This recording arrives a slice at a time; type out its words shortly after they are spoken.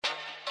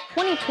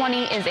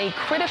2020 is a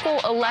critical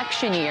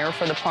election year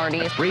for the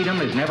party.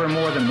 Freedom is never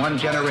more than one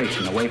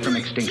generation away from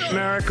extinction.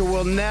 America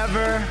will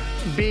never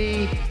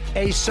be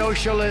a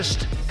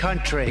socialist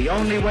country. The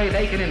only way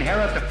they can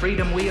inherit the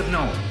freedom we have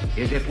known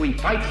is if we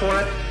fight for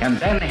it and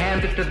then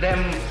hand it to them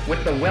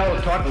with the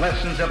well-taught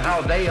lessons of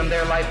how they in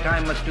their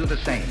lifetime must do the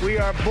same. We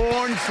are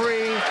born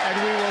free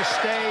and we will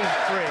stay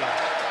free.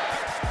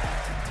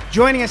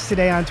 Joining us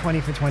today on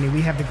 20 for 20,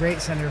 we have the great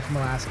senator from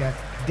Alaska,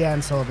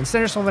 Dan Sullivan.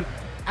 Senator Sullivan,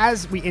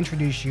 as we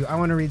introduce you, I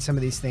want to read some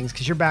of these things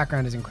because your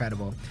background is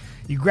incredible.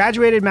 You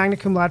graduated magna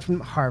cum laude from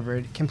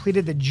Harvard,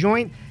 completed the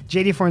joint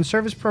JD Foreign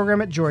Service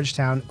program at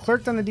Georgetown,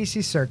 clerked on the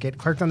D.C. Circuit,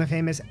 clerked on the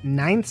famous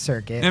Ninth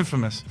Circuit.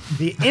 Infamous.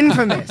 The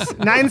infamous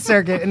Ninth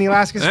Circuit in the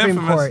Alaska Supreme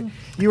Court.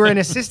 You were an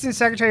assistant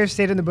secretary of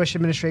state in the Bush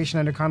administration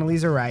under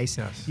Condoleezza Rice.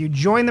 Yes. You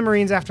joined the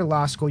Marines after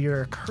law school.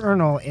 You're a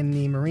colonel in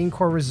the Marine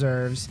Corps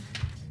Reserves.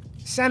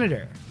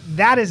 Senator,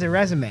 that is a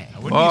resume.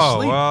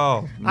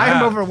 Well, I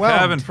am overwhelmed.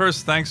 Kevin,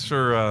 first, thanks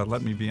for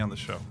letting me be on the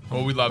show.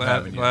 Well, we love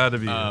having you. Glad to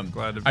be here.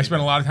 Glad to be I spent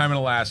here. a lot of time in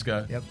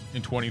Alaska Yep.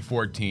 in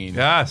 2014.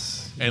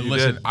 Yes. And you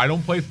listen, did. I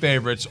don't play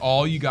favorites.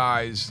 All you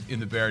guys in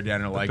the Bear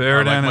Den are like,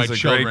 Bear are like Den my is a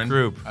children. great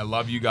group. I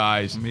love you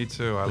guys. Me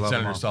too. I But love Senator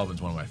them all.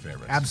 Sullivan's one of my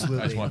favorites.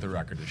 Absolutely. I just want the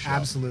record to show.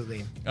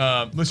 Absolutely.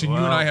 Listen, you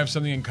and Wow. I have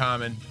something in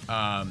common.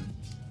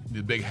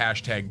 The big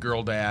hashtag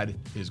Girl Dad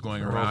is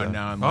going Girl around Dad.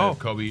 now in Oh.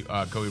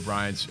 Kobe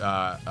Bryant's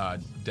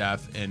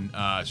death, and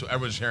so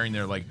everyone's sharing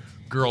their like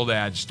Girl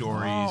Dad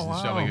stories and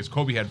stuff wow. like this.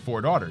 Kobe had 4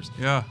 daughters.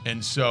 Yeah.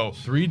 And so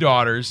 3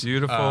 daughters.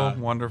 Beautiful,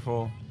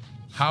 wonderful,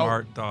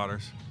 smart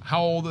daughters.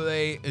 How old are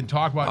they? And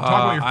talk about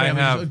your I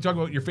family. have- Talk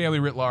about your family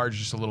writ large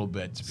just a little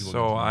bit. So people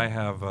So get to I know.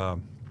 have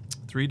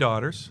 3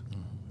 daughters,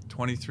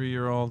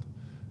 23-year-old,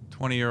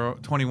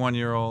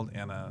 21-year-old,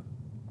 and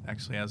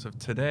actually as of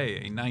today,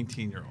 a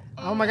 19-year-old.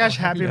 Oh my gosh,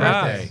 happy Yeah.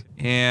 birthday.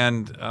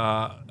 And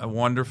a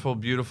wonderful,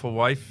 beautiful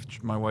wife,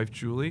 my wife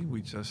Julie.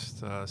 We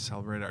just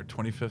celebrated our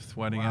 25th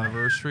wedding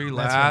anniversary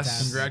That's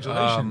fantastic.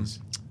 Congratulations.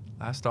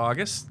 Last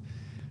August.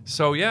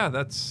 So yeah,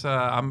 that's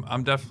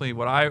I'm definitely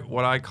what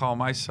I call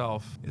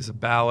myself is a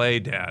ballet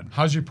dad.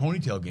 How's your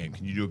ponytail game?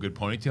 Can you do a good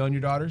ponytail on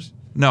your daughters?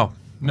 No,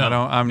 No. I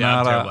don't. I'm Yeah,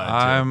 I'm not. terrible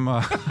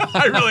at it, too.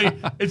 I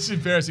really, it's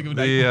embarrassing. When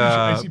The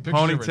I see pictures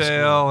of her at school.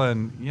 ponytail,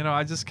 and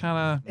I just kind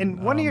of.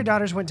 And one of your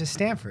daughters went to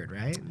Stanford,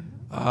 right?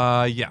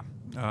 Yeah.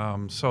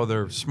 So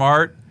they're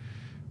smart,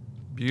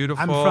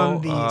 beautiful. I'm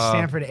from the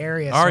Stanford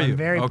area, so are I'm you?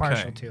 very Okay.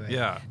 partial to it.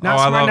 Yeah. Not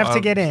I smart love, enough to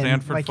get in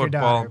Stanford like your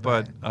football,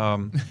 daughter.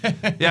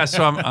 but yeah.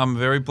 So I'm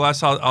very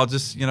blessed. I'll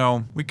just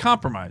we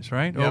compromise,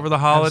 right? Yep. Over the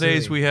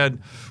holidays, Absolutely.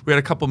 we had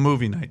a couple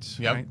movie nights.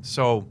 Yep. Right?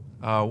 So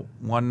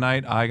one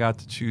night I got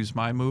to choose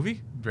my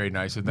movie, Very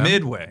nice of them.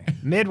 Midway.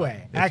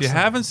 Midway. If you Excellent.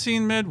 haven't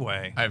seen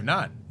Midway, I have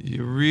not.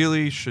 you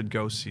really should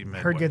go see Midway.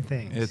 Heard good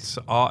things. It's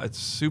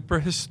super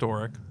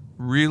historic,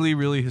 really,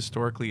 really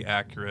historically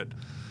accurate,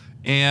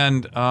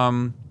 and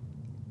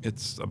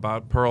it's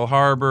about Pearl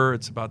Harbor.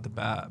 It's about the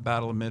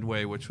Battle of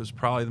Midway, which was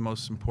probably the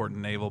most important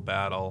naval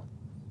battle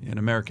in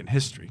American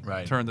history.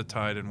 Right. Turned the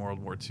tide in World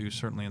War II,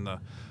 certainly in the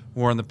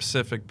war in the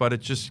Pacific. But it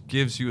just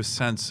gives you a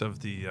sense of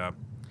the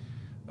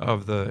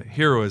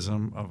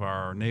heroism of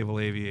our naval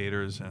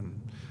aviators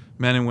and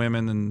men and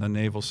women in the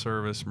naval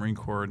service, Marine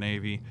Corps,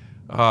 Navy.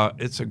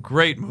 It's a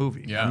great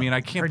movie. Yeah. I mean,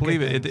 I can't Heard good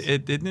believe it. things.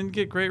 It didn't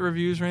get great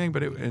reviews or anything,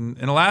 but in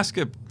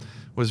Alaska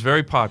was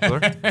very popular.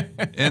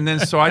 And then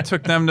so I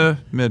took them to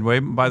Midway.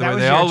 By the That way,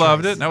 was they your all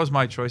loved choice. it. That was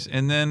my choice.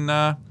 And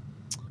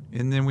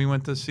then we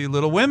went to see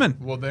Little Women.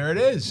 Well, there it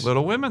is.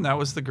 Little Women. That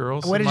was the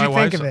girls. What and did my you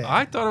think wife's- of it?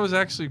 I thought it was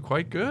actually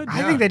quite good.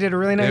 I think they did a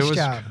really nice it was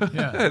job. good.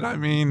 Yeah. I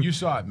mean, You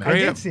saw it, man. I great.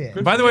 did see it.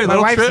 Good By the way, My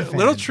wife's a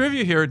little fan.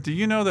 trivia here. Do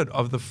you know that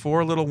of the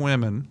 4 Little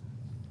Women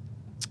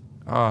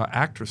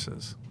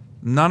actresses,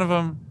 none of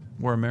them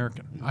were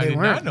American? I did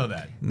weren't. not know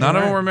that. None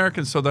of them weren't. were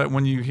American. So that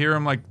when you hear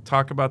them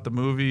talk about the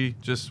movie,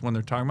 just when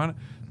they're talking about it,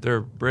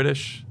 they're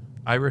British,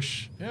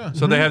 Irish. Yeah.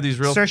 So they have these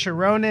real Saoirse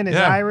Ronan is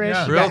Yeah. Irish.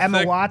 Yeah. You real got Emma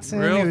thick, Watson,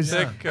 real who's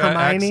thick Hermione.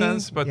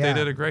 accents, but Yeah. they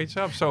did a great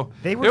job. So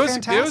They were it was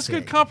fantastic.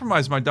 good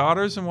compromise. My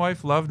daughters and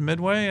wife loved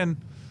Midway, and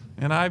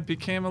I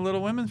became a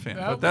Little Women fan.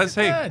 Oh, But that's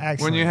look at hey,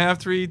 that. when you Excellent. have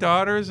 3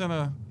 daughters and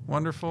a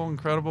wonderful,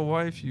 incredible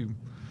wife,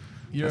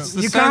 that's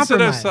the You sensitive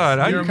compromise. side.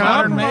 I You're a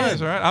modern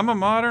compromise, man. right? I'm a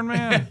modern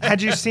man.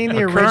 Had you seen the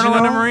A original? colonel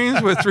in the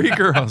Marines with 3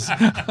 girls.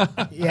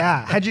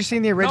 Yeah. Had you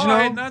seen the original? No,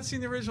 I had not seen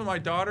the original. My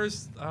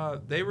daughters,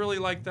 they really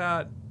liked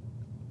that.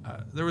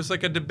 There was a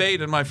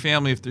debate in my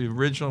family if the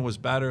original was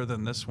better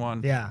than this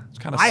one. Yeah. It's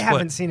kind of I split.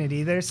 haven't seen it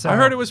either, so I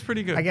heard it was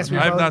pretty good. I guess I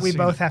have not we seen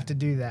both it. have to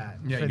do that.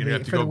 Yeah, for you're going the- to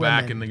have to for go the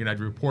back women. and you're going to have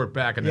to report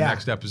back in the Yeah.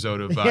 next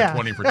episode of Yeah.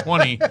 20 for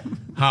 20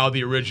 how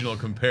the original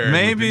compared with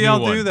the Maybe new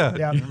I'll one. do that.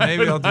 Yeah.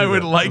 Maybe I'll do I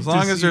would that. like as to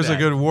long as see there's that. a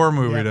good war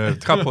movie Yeah. to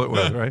couple it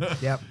with, right?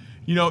 Yep.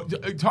 You know,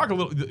 talk a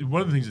little.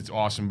 One of the things that's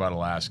awesome about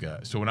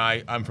Alaska. So when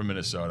I'm from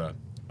Minnesota,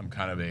 I'm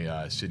kind of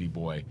a city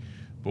boy.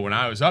 But when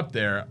I was up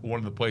there, one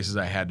of the places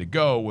I had to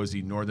go was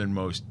the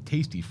northernmost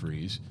Tasty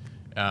Freeze,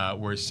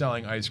 where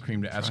selling ice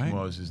cream to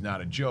Eskimos is not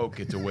a joke;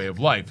 it's a way of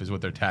life, is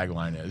what their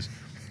tagline is.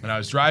 And I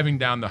was driving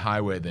down the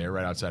highway there,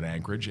 right outside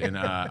Anchorage, and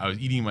I was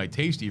eating my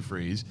Tasty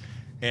Freeze.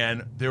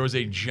 and there was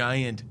a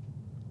giant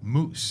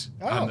moose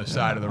on the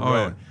side of the Oh,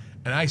 road.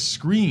 And I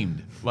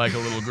screamed like a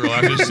little girl.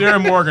 After Sarah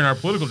Morgan, our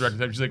political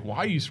director, she's like, "Why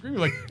are you screaming?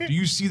 Like, do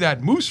you see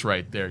that moose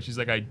right there?" She's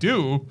like, "I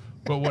do,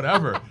 but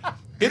whatever."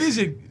 It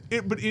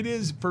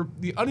is for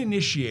the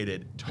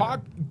uninitiated.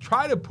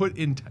 Try to put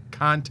in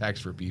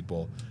context for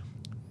people.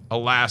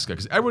 Alaska,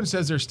 because everyone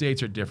says their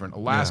states are different.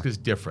 Alaska's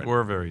different.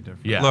 We're very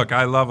different. Yeah. Look,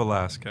 I love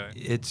Alaska.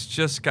 It's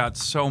just got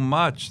so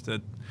much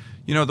that,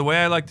 the way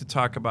I like to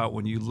talk about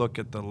when you look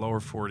at the lower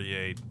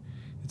 48,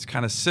 it's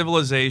kind of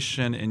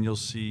civilization and you'll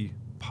see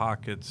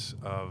pockets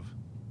of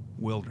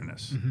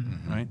wilderness,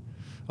 right?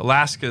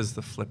 Alaska is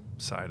the flip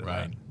side of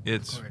that.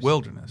 It's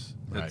wilderness.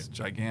 Right. It's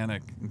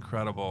gigantic,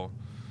 incredible,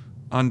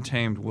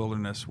 untamed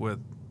wilderness with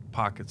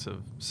pockets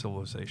of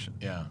civilization.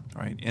 Yeah.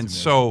 Right. And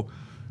so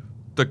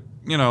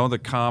the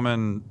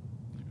common,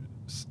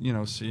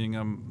 seeing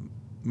a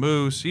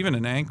moose, even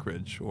in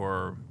Anchorage,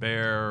 or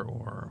bear,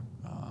 or,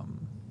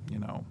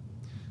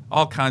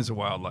 all kinds of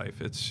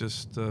wildlife. It's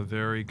just a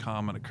very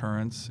common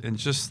occurrence. And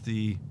just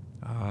the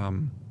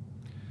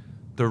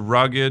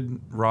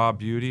rugged, raw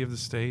beauty of the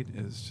state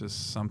is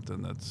just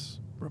something that's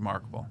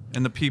remarkable.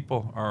 And the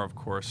people are, of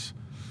course,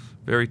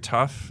 very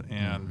tough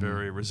and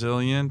very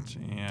resilient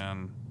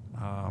and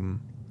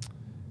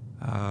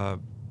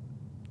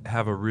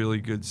have a really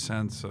good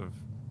sense of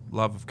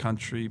love of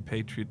country,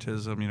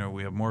 patriotism.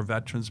 We have more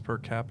veterans per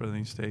capita than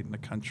any state in the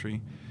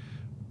country.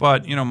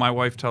 But, my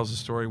wife tells a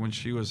story when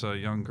she was a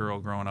young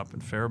girl growing up in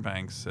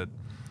Fairbanks that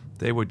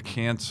they would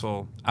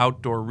cancel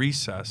outdoor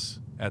recess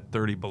at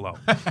 30 below.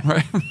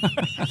 Right?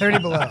 30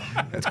 below.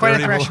 It's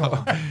quite a threshold.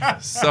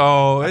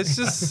 So it's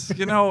just,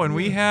 and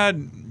we've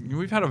had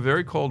a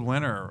very cold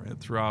winter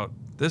throughout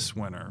this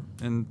winter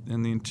in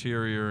the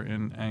interior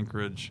in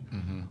Anchorage.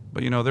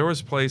 But, there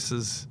was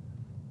places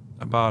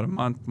about a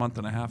month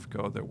and a half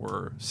ago that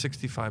were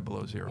 65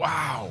 below zero.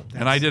 Wow.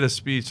 And I did a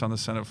speech on the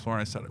Senate floor,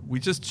 and I said, we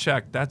just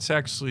checked. That's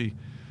actually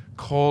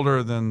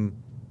colder than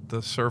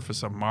the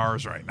surface of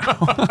Mars right now.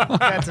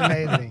 That's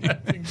amazing.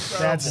 That's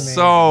amazing.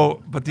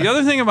 So, but the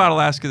other thing about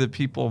Alaska that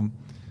people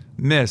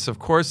miss, of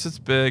course, it's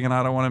big, and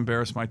I don't want to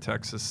embarrass my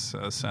Texas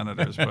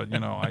senators, but,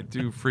 I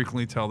do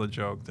frequently tell the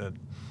joke that,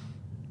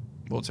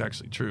 well, it's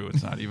actually true.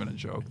 It's not even a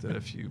joke that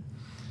if you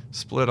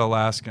split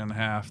Alaska in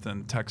half,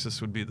 then Texas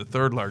would be the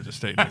third largest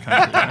state in the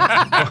country.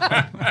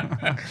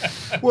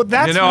 Well,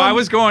 that's I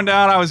was going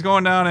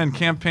down and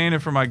campaigning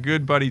for my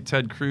good buddy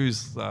Ted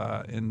Cruz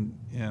in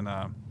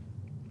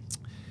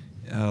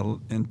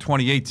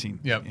 2018.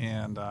 Yep.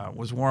 And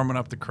was warming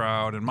up the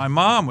crowd. And my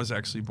mom was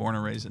actually born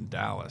and raised in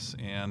Dallas.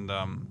 And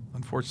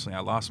unfortunately,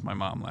 I lost my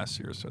mom last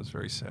year, so it's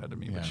very sad to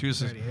me. Yeah. But Sorry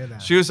to hear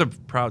that. she was a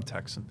proud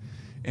Texan.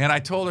 And I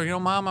told her,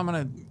 Mom, I'm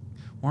going to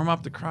warm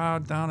up the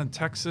crowd down in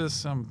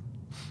Texas. I'm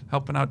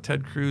helping out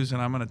Ted Cruz, and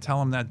I'm going to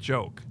tell him that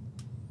joke,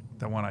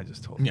 the one I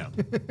just told you. Yeah.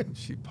 And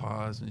she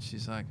paused, and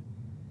she's like,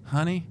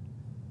 honey,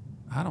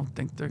 I don't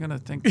think they're going to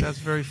think that's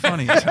very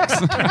funny. But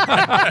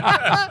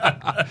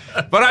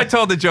I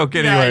told the joke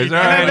anyways. Yeah,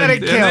 all right?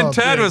 and And then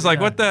Ted was like,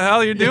 what the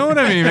hell are you doing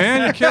to me,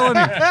 man? You're killing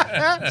me.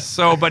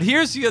 So, but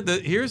here's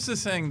the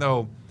thing,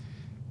 though.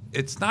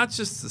 It's not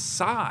just the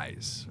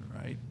size,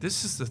 right?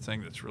 This is the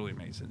thing that's really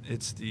amazing.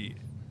 It's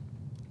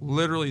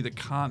literally the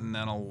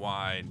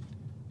continental-wide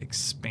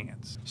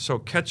expanse. So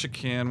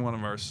Ketchikan, one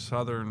of our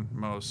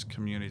southernmost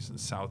communities in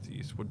the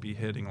southeast, would be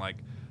hitting like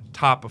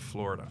top of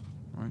Florida.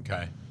 Right?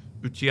 Okay.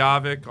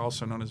 Utqiagvik,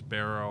 also known as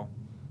Barrow,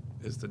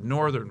 is the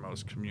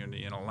northernmost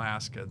community in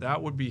Alaska.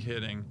 That would be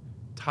hitting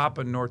top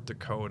of North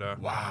Dakota.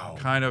 Wow.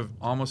 Kind of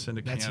almost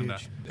into That's Canada.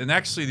 huge. And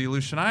actually the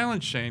Aleutian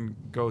Island chain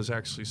goes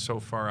actually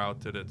so far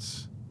out that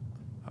it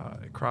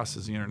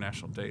crosses the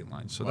international date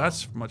line. So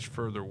that's much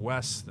further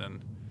west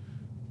than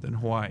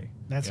Hawaii.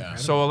 That's Yeah.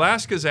 incredible. So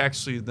Alaska is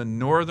actually the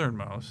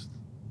northernmost,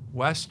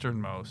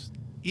 westernmost,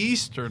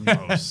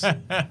 easternmost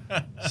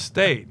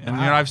state. And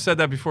I've said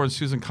that before, and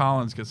Susan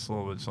Collins gets a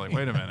little bit, she's like,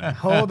 wait a minute.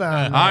 Hold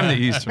on. I'm the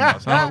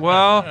easternmost. I'm like,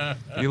 well,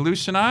 the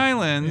Aleutian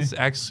Islands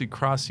actually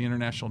cross the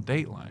international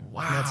date line.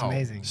 Wow. That's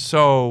amazing.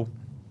 So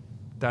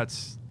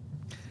that's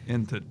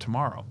into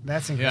tomorrow.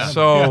 That's incredible.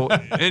 So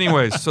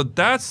anyways, so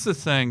that's the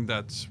thing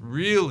that's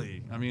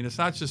really, it's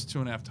not just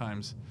 2.5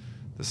 times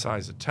the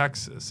size of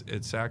Texas.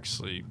 It's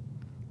actually,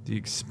 the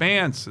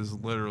expanse is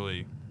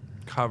literally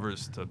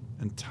covers the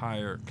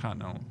entire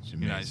continental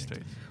United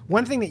States.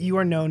 One thing that you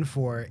are known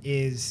for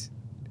is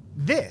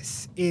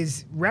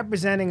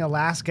representing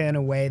Alaska in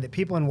a way that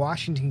people in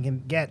Washington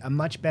can get a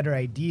much better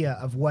idea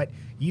of what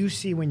you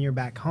see when you're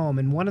back home.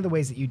 And one of the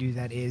ways that you do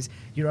that is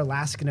you're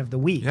Alaskan of the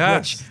Week,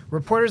 Yes. which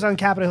reporters on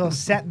Capitol Hill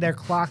set their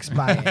clocks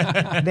by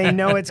it. They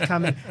know it's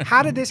coming.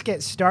 How did this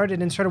get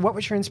started, and sort of what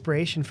was your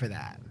inspiration for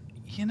that?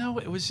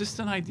 It was just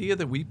an idea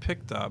that we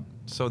picked up.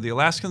 So the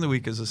Alaskan of the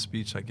Week is a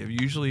speech I give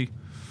usually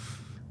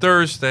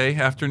Thursday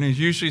afternoons.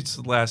 Usually it's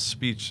the last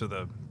speech of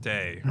the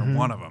day, or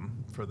one of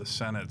them, for the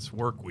Senate's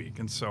work week.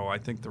 And so I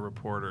think the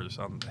reporters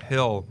on the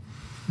Hill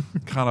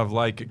kind of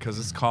like it because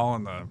it's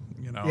calling the,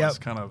 it's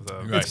kind of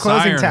the It's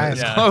closing siren. time.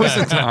 It's Yeah.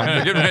 closing time.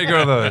 They're getting ready to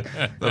go to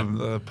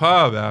the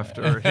pub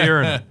after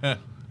hearing it.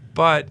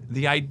 But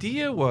the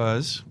idea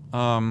was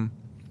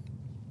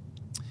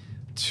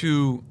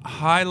to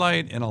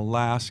highlight an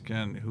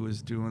Alaskan who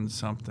is doing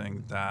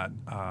something that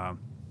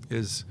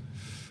is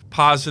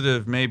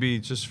positive, maybe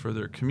just for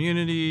their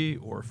community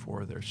or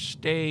for their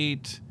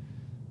state,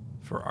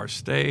 for our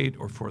state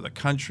or for the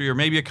country, or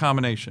maybe a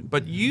combination.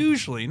 But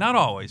usually, not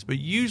always, but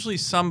usually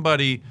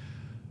somebody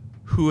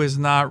who has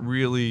not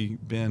really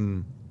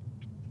been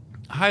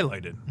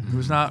highlighted,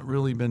 who's not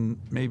really been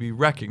maybe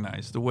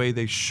recognized the way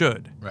they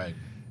should. Right.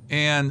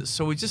 And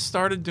so we just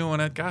started doing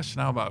it, gosh,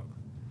 now about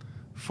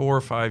 4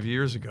 or 5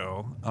 years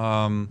ago.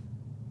 I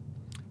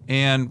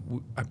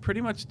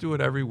pretty much do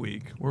it every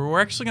week. We're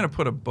actually going to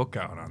put a book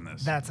out on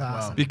this. That's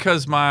awesome.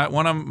 Because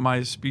one of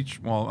my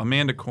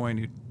Amanda Coyne,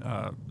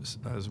 who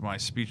is my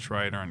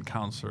speechwriter and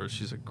counselor,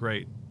 she's a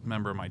great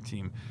member of my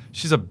team.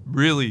 She's a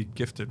really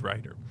gifted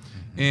writer.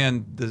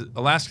 And the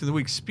Alaska of the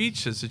Week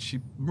speeches that she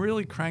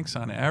really cranks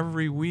on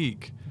every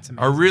week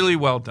are really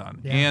well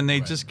done. Yeah. And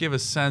they just give a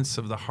sense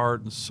of the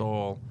heart and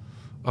soul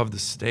of the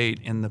state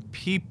and the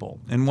people.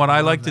 And what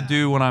I like to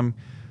do when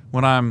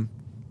I'm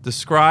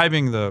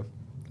describing the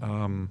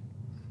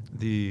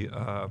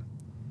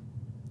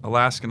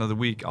Alaskan of the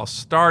Week, I'll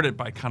start it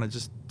by kind of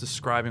just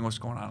describing what's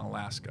going on in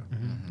Alaska.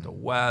 The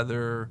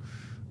weather,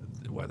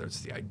 whether it's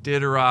the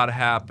Iditarod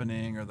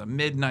happening or the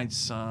midnight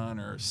sun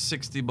or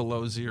 60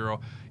 below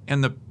zero,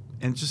 and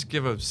just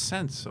give a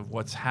sense of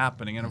what's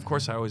happening. And of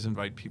course, I always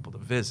invite people to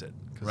visit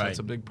because that's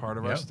a big part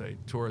of our state,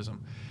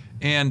 tourism.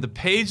 And the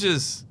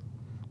pages,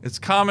 it's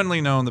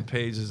commonly known the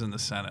pages in the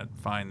Senate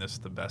find this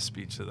the best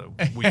speech of the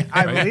week.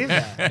 I right? believe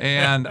that.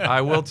 And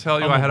I will tell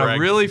you, I had brag.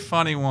 a really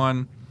funny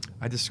one.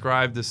 I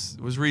described this,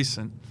 it was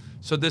recent.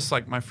 So this,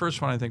 like, my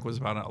first one, I think, was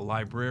about a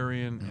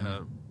librarian in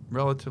a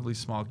relatively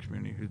small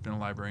community who's been a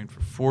librarian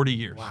for 40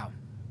 years. Wow.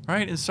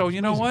 Right? And so,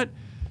 you know what?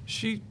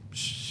 She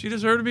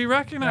deserved to be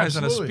recognized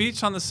in a Absolutely.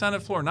 speech on the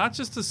Senate floor. Not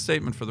just a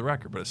statement for the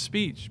record, but a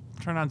speech.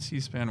 Turn on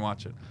C-SPAN,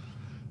 watch it.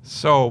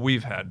 So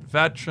we've had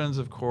veterans,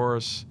 of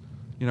course.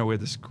 You know, we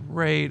had this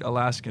great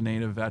Alaska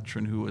Native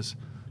veteran who was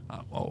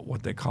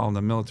what they call in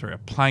the military a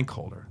plank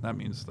holder. That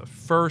means the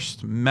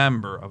first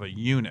member of a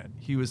unit.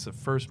 He was the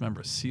first member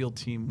of SEAL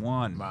Team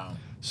 1. Wow.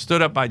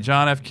 Stood up by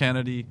John F.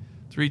 Kennedy,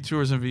 3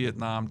 tours in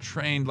Vietnam,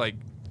 trained like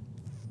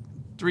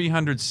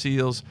 300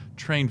 SEALs,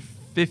 trained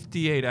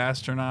 58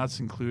 astronauts,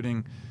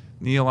 including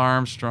Neil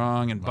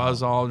Armstrong and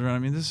Buzz Aldrin. I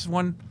mean, this is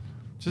one,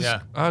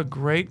 just a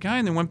great guy.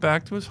 And then went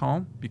back to his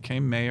home,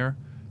 became mayor,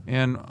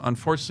 and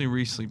unfortunately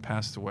recently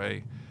passed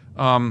away.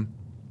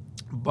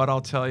 But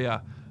I'll tell you,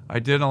 I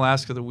did an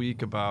Alaska of the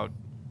Week about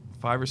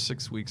 5 or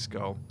 6 weeks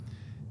ago.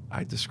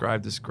 I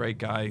described this great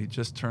guy who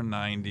just turned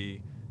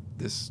 90,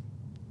 this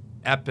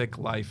epic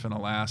life in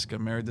Alaska,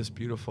 married this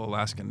beautiful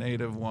Alaska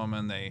Native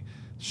woman.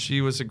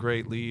 She was a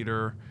great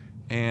leader,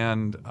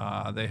 and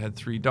they had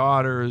 3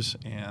 daughters,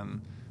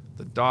 and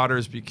the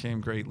daughters became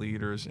great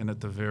leaders. And at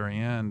the very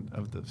end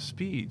of the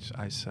speech,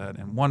 I said,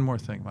 and one more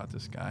thing about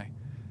this guy,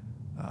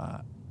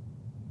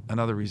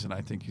 another reason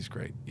I think he's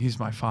great. He's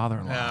my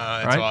father-in-law.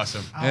 That's right?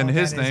 awesome. And Oh,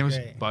 his that is name is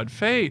great. Bud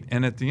Fate.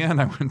 And at the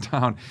end, I went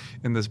down,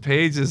 and this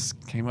pages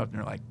came up, and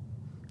they're like,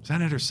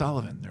 Senator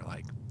Sullivan. They're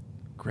like,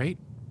 great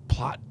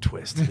plot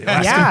twist. To the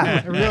Alaska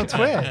Yeah, a real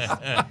twist.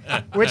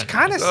 Which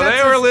kind of So sets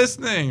they were us-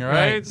 listening,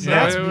 right? So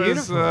That's it was,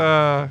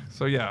 beautiful.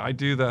 so yeah, I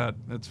do that.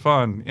 It's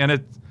fun,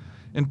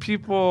 and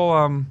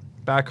people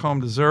back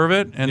home deserve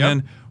it. And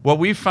then what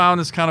we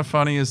found is kind of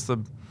funny is the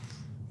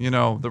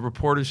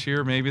reporters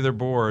here, maybe they're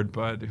bored,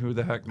 but who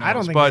the heck knows? I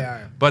don't think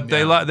but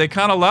they are. but they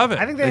kind of love it.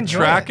 I think they enjoy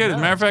track it. it. As a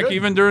Yeah, matter of it's fact, good.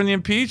 even during the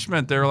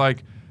impeachment, they're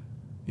like,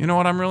 you know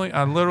what,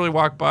 I literally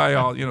walk by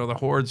all, the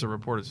hordes of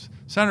reporters.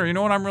 Senator, you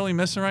know what I'm really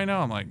missing right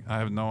now? I'm like, I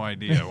have no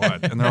idea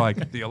what. And they're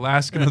like, the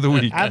Alaskan of the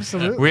Week.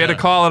 Absolutely. We had to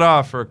call it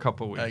off for a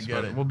couple of weeks. I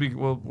get but it.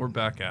 we're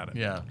back at it.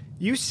 Yeah.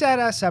 You set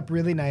us up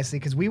really nicely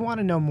because we want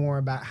to know more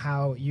about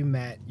how you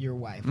met your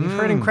wife. We've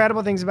heard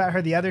incredible things about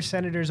her. The other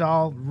senators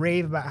all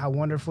rave about how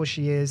wonderful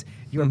she is,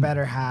 your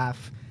better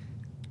half.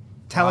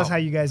 Tell us Wow. how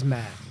you guys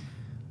met.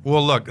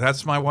 Well, look,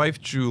 that's my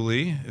wife,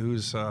 Julie,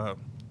 who's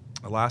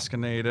Alaska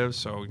Native.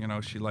 So,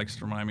 she likes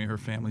to remind me her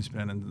family's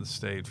been in the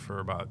state for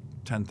about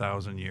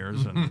 10,000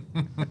 years.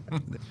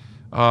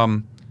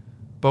 And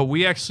but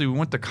we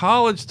went to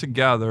college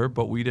together,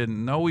 but we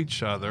didn't know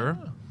each other.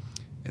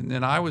 And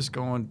then I was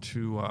going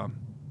to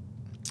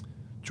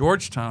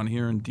Georgetown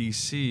here in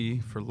D.C.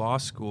 for law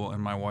school,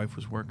 and my wife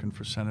was working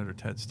for Senator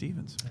Ted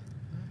Stevens.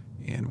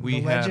 And we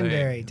The had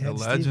legendary the Ted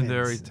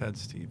legendary Stevens. Ted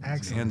Stevens.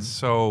 Excellent. And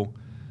so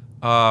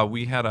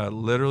we had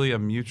literally a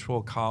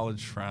mutual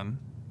college friend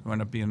who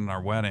ended up being in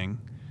our wedding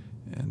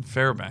in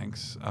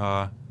Fairbanks.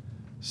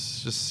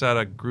 Just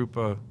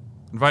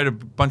invited a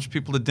bunch of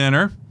people to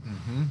dinner,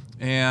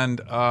 and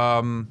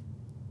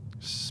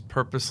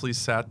purposely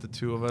sat the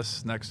two of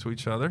us next to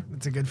each other.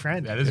 It's a good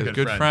friend. That is It a was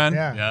good friend.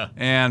 Yeah. Yeah.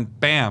 And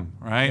bam,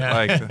 right? Yeah.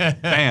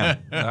 Like, bam.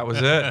 That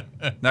was it.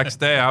 Next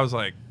day, I was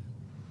like,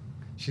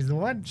 She's the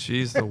one.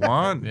 She's the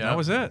one. Yeah. That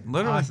was it.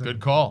 Literally. Awesome. Good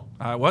call.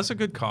 It was a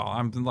good call.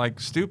 I'm like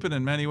stupid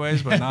in many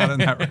ways, but not in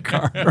that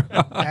regard.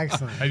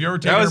 Excellent. Have you ever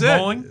That taken was her it.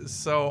 bowling?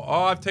 So,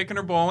 I've taken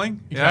her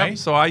bowling. Okay. Yeah.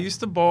 So I used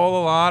to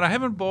bowl a lot. I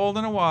haven't bowled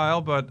in a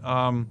while, but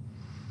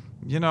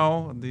you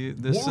know,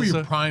 this What were is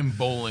your a prime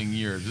bowling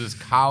years? Is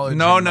this college?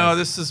 no, and, no. like,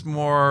 This is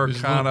more This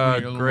is kind a of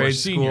little more grade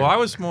senior. school. I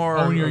was more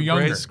Oh, when you were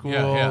younger. grade school,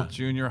 Yeah.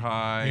 junior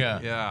high.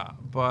 Yeah.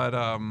 But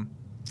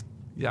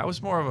yeah, I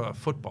was more of a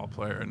football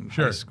player in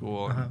Sure. high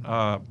school.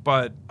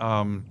 But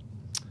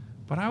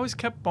I always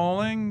kept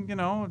bowling. You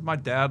know, my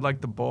dad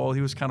liked to bowl.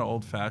 He was kind of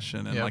old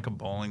fashioned and Yeah. like a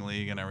bowling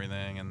league and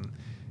everything.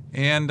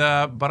 And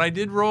but I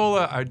did roll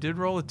a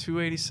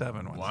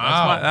 287 once.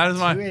 Wow. That is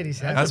my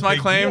 287. that's a my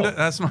big claim. deal.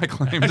 That's my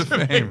claim to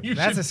fame. You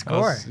That's a should-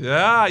 score.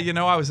 Yeah, you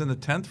know, I was in the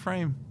 10th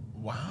frame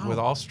Wow. with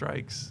all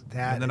strikes,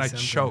 That and then is I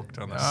something. choked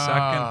on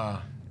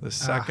the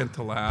second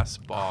to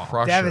last ball.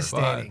 Crusher.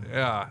 Devastating. But,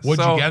 yeah.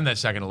 What'd so, you get in that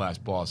second to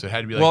last ball? So it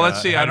had to be like well, a-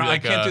 let's see. it had I to be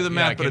like can't do the yeah,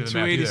 math, I but a can't do the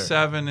math either.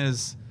 287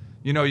 is,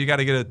 you know, you got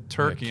to get a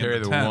turkey carry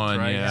in the the 10th, one,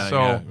 right? yeah, so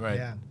yeah, right.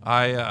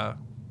 Yeah.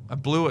 I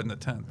blew it in the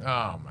 10th.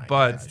 Oh my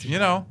But God. you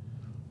know,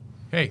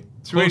 Hey,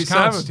 287 close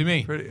counts to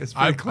me. it's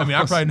I pretty mean, I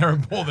close. probably never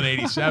bowled an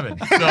 87.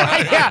 So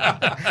Yeah.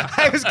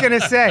 I was going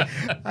to say,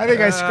 I think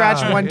I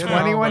scratched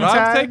 120 you know, one but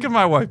time. I've taken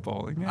my wife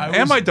bowling I and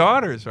was- my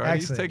daughters. Right,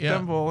 Excellent. you take Yeah.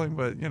 them bowling,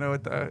 but you know,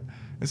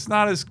 it's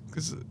not as.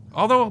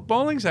 Although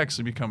bowling's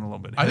actually becoming a little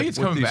bit. I think hip it's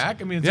with coming these-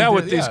 back. I mean, it's yeah, like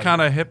with the- these yeah.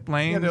 kind of hip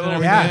lanes they're a and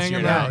little Yeah, everything.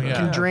 fancier now, and yeah.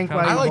 You can drink while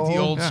I you like bowl. the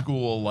old Yeah.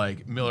 school,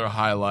 like Miller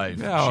High Life,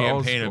 Yeah,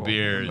 old champagne school. of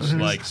beers,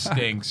 like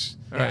stinks.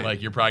 Right.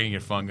 Like you're probably gonna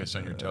get fungus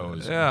on your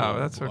toes. Yeah,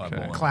 that's Bowling.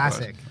 okay.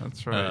 Classic.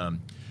 That's right.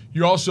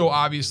 You're also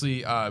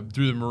obviously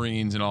through the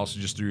Marines and also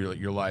just through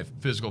your life,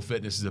 physical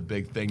fitness is a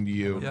big thing to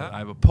you. Yeah, I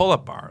have a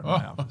pull-up bar in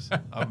my office.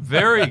 A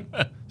very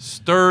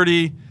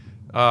sturdy,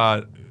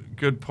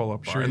 good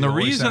pull-up bar. Sure, and you the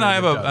always reason said I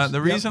have it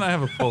does. I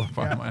have a pull-up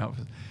bar in my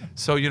office.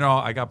 So you know,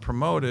 I got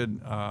promoted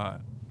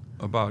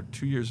about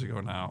 2 years ago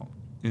now.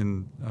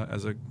 I'm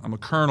a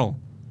colonel,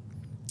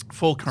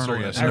 full colonel Sir,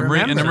 yes, in the sir.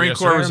 Marine, in the Sir, Marine yes,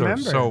 Corps sir.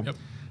 Reserve. So,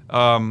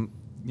 Yep.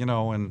 you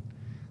know, and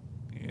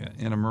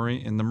in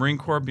the Marine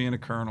Corps, being a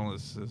colonel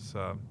is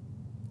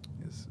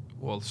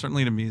well,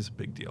 certainly to me is a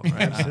big deal.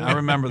 Right? I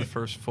remember the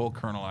first full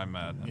colonel I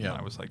met, and Yeah.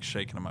 I was like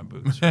shaking in my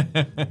boots.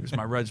 He was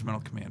my regimental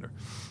commander,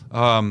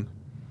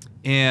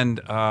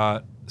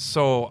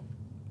 so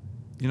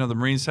you know the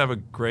Marines have a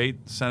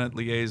great Senate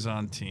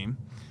liaison team,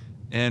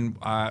 and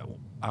I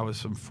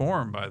was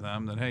informed by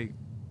them that hey,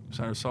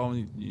 Senator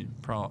Sullivan,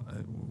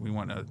 we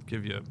want to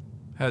give you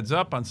a heads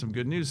up on some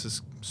good news.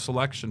 This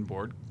selection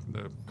board,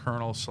 the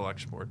colonel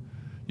selection board,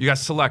 you got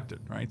selected,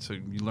 right? So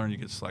you learn you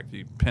get selected.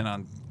 You pin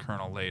on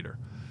colonel later.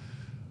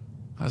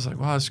 I was like,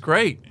 wow, that's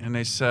great. And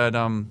they said,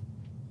 and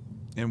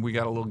we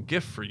got a little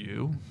gift for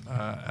you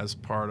as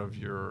part of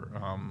your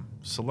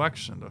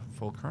selection to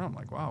full colonel. I'm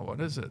like, wow,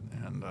 what is it?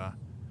 And,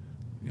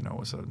 you know, it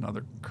was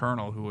another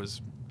colonel who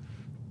was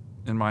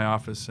in my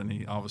office,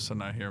 and all of a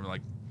sudden I hear him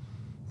like,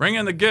 bring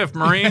in the gift,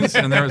 Marines.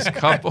 And there was a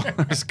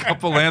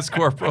couple Lance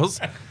Corporals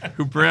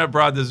who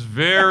brought this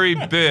very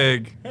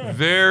big,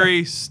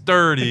 very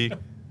sturdy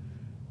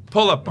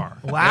pull-up bar.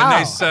 Wow.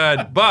 And they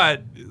said,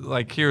 but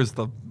like here's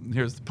the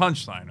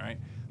punchline, right?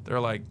 They're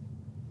like,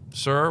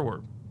 sir, we're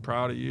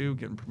proud of you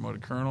getting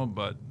promoted colonel,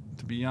 but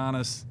to be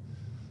honest,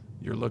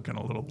 you're looking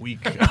a little weak.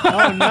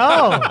 Oh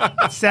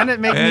no! Senate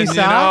making you And you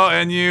know, soft.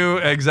 and you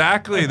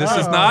exactly. This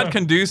is not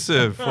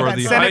conducive for That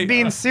the Senate height.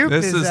 bean soup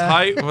This is, is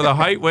height for the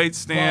height weight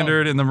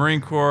standard in the Marine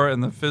Corps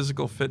and the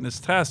physical fitness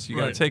test. You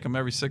got to Right. take them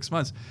every 6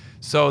 months.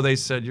 So they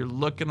said you're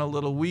looking a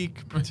little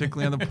weak,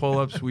 particularly on the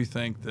pull-ups. We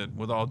think that,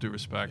 with all due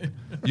respect,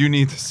 you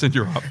need this in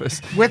your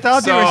office. With all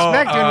due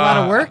respect, doing a lot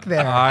of work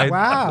there. I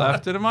Wow.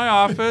 left it in my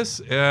office,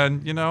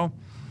 and you know,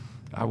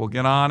 I will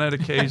get on it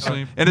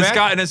occasionally. And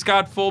Matt- it's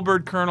got full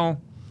bird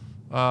colonel.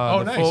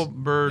 The nice. full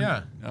bird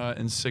Yeah.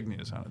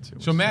 insignias on it too.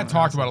 So which Matt is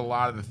talked nice. about a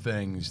lot of the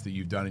things that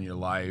you've done in your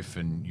life,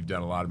 and you've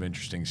done a lot of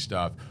interesting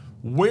stuff.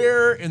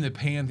 Where in the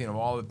pantheon of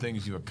all the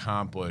things you've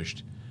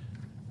accomplished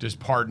does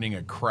pardoning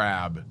a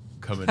crab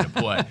come into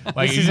play?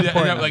 Like, This is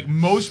important. like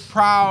most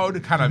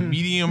proud, kind of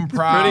medium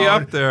proud. pretty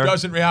up there.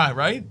 Doesn't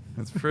right?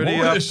 It's pretty What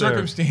were up the there.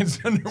 circumstances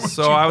under which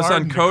So you I was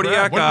on pardoned the crab?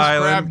 Kodiak What does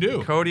Island. crab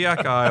do?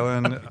 Kodiak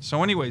Island.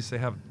 So, anyways, they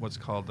have what's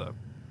called the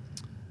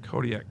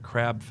Kodiak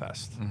Crab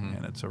Fest, Mm-hmm.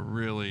 and it's a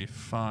really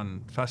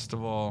fun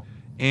festival.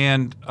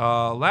 And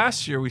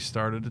last year we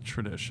started a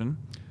tradition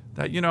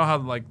that you know how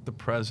like the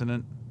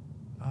president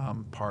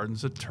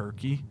pardons a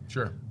turkey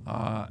Sure.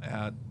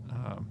 at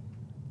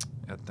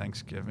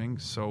Thanksgiving.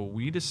 So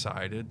we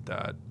decided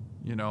that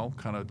you know,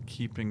 kind of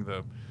keeping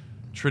the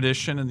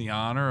tradition and the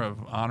honor of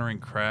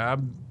honoring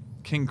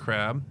king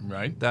crab,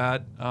 Right.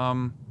 that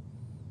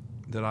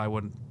that I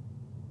would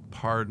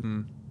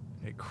pardon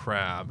a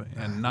crab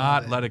and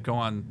not let it go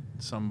on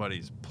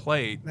somebody's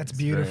plate, That's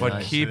very beautiful. but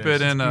nice. keep It it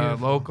is. in It's a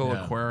beautiful. local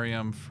Yeah.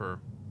 aquarium for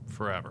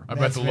forever. I bet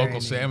That's the very local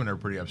neat. salmon are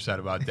pretty upset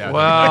about that.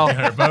 Well-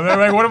 but they're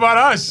like, what about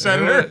us,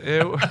 Senator?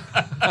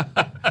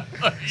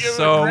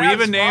 So we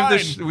even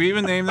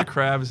named the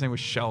crab. His name was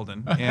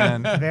Sheldon,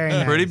 and Very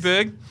nice. pretty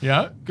big.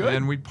 Yeah, good.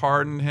 And we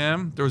pardoned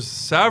him. There was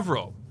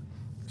several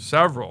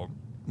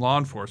law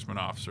enforcement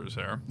officers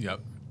there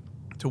Yep.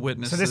 to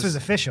witness. So this was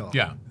official.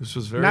 Yeah. This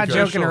was very Not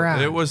official. joking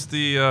around. It was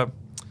the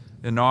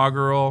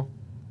inaugural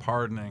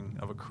pardoning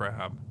of a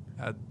crab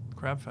at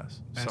Crab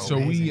Fest. That's So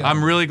amazing.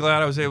 I'm really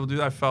glad I was able to do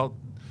that. I felt,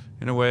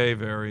 in a way,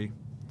 very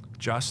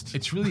just.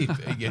 It's really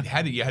you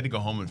had to go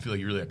home and feel like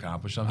you really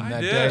accomplished something I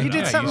that did. day. You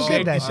did something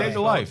good that You saved day.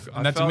 a life,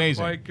 and that's I felt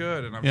amazing. quite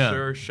good, and I'm Yeah.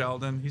 sure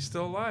Sheldon, he's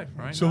still alive,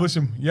 right? So now.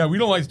 listen, we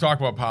don't like to talk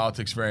about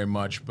politics very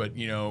much, but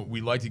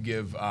we like to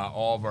give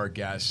all of our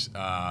guests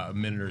a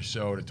minute or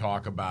so to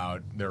talk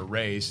about their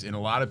race. And a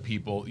lot of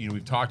people,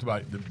 we've talked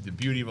about the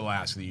beauty of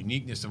Alaska, the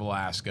uniqueness of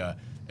Alaska,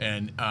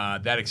 and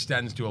that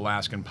extends to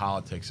Alaskan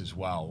politics as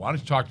well. Why don't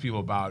you talk to people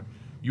about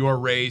your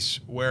race,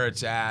 where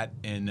it's at,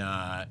 and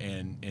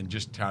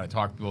just kind of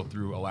talk people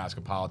through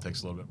Alaska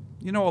politics a little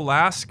bit.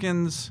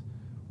 Alaskans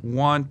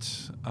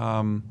want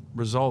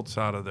results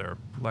out of their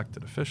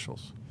elected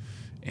officials,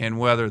 and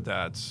whether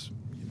that's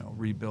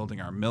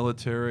rebuilding our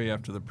military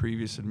after the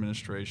previous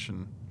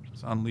administration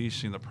was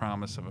unleashing the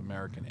promise of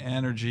American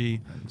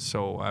energy. And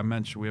so I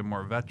mentioned we have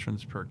more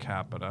veterans per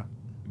capita,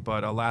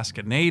 but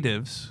Alaska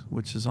Natives,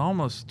 which is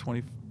almost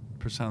 20%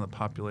 of the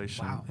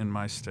population in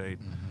my state,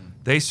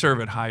 they serve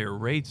at higher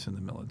rates in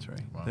the military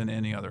than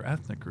any other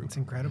ethnic group. It's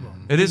incredible.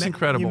 It is You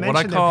incredible. What I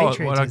mentioned their call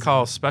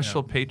patriotism.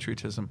 special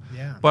patriotism.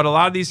 Yeah. But a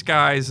lot of these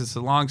guys, it's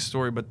a long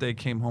story, but they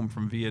came home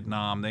from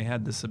Vietnam. They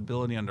had this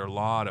ability under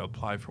was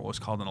apply for what was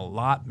called an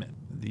allotment.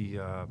 The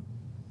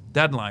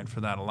deadline for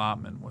that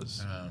allotment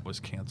was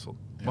canceled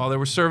while they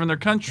were serving their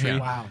country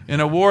Wow. in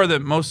a war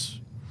that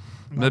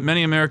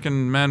many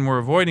American men were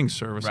avoiding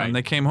service. Right. And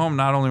they came home,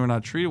 not only were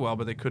not treated well,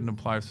 but they couldn't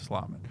apply for this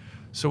allotment.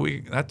 So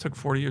that took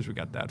 40 years. We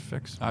got that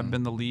fixed. I've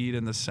been the lead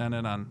in the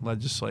Senate on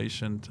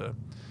legislation to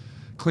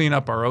clean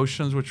up our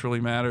oceans, which really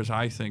matters,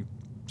 I think,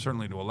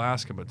 certainly to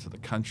Alaska, but to the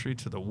country,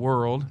 to the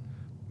world,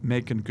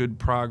 making good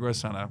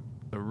progress on a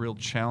real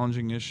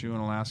challenging issue in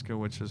Alaska,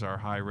 which is our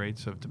high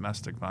rates of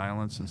domestic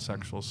violence and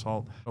sexual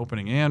assault.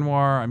 Opening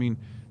ANWR. I mean,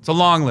 it's a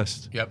long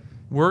list. Yep.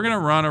 We're going to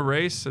run a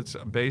race that's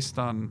based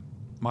on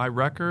my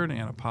record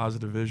and a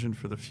positive vision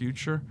for the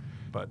future,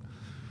 but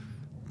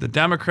the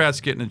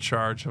Democrats getting in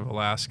charge of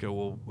Alaska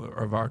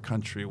of our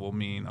country will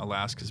mean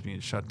Alaska's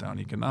being shut down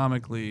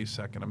economically,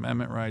 Second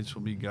Amendment rights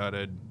will be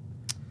gutted,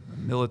 the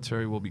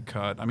military will be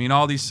cut. I mean,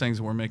 all these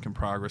things we're making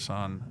progress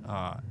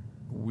on,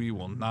 we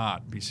will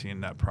not be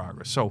seeing that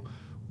progress. So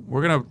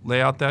we're going to lay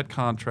out that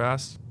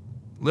contrast.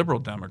 Liberal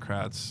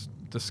Democrats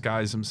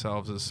disguise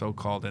themselves as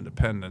so-called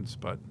independents,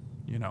 but,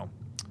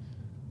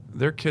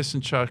 they're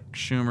kissing Chuck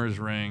Schumer's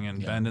ring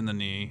and bending the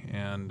knee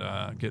and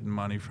getting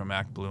money from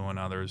ActBlue and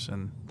others,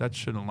 and that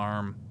should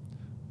alarm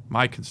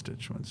my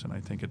constituents, and I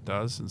think it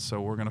does. And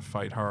so we're going to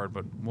fight hard,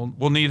 but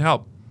we'll need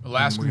help.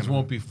 Alaskans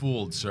won't be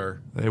fooled,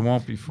 sir. They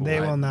won't be fooled. They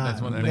will not.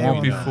 That's one They thing won't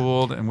will be not.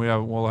 fooled, and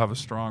we'll have a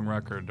strong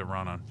record to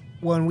run on.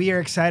 Well, and we are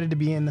excited to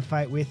be in the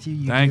fight with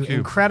you. Thank do you,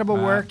 incredible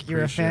Matt. work. You're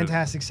a Appreciate it.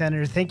 fantastic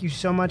senator. Thank you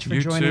so much for You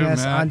joining too,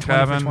 us Matt, on 20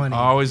 Kevin, for 20.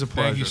 always a Thank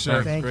pleasure. you,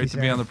 sir. Thank Great you, to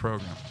be sir. on the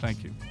program.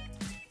 Thank you.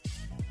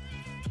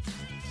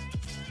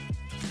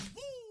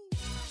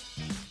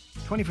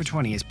 20 for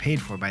 20 is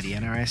paid for by the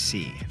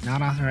NRSC,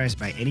 not authorized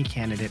by any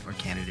candidate or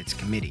candidates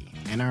committee.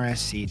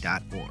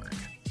 nrsc.org.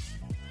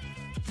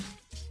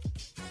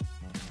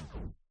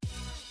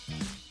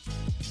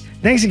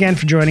 Thanks again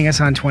for joining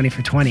us on 20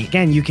 for 20.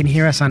 Again, you can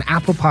hear us on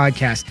Apple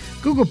Podcasts,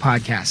 Google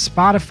Podcasts,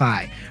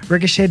 Spotify,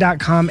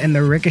 Ricochet.com, and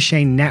the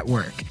Ricochet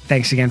Network.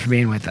 Thanks again for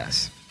being with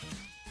us.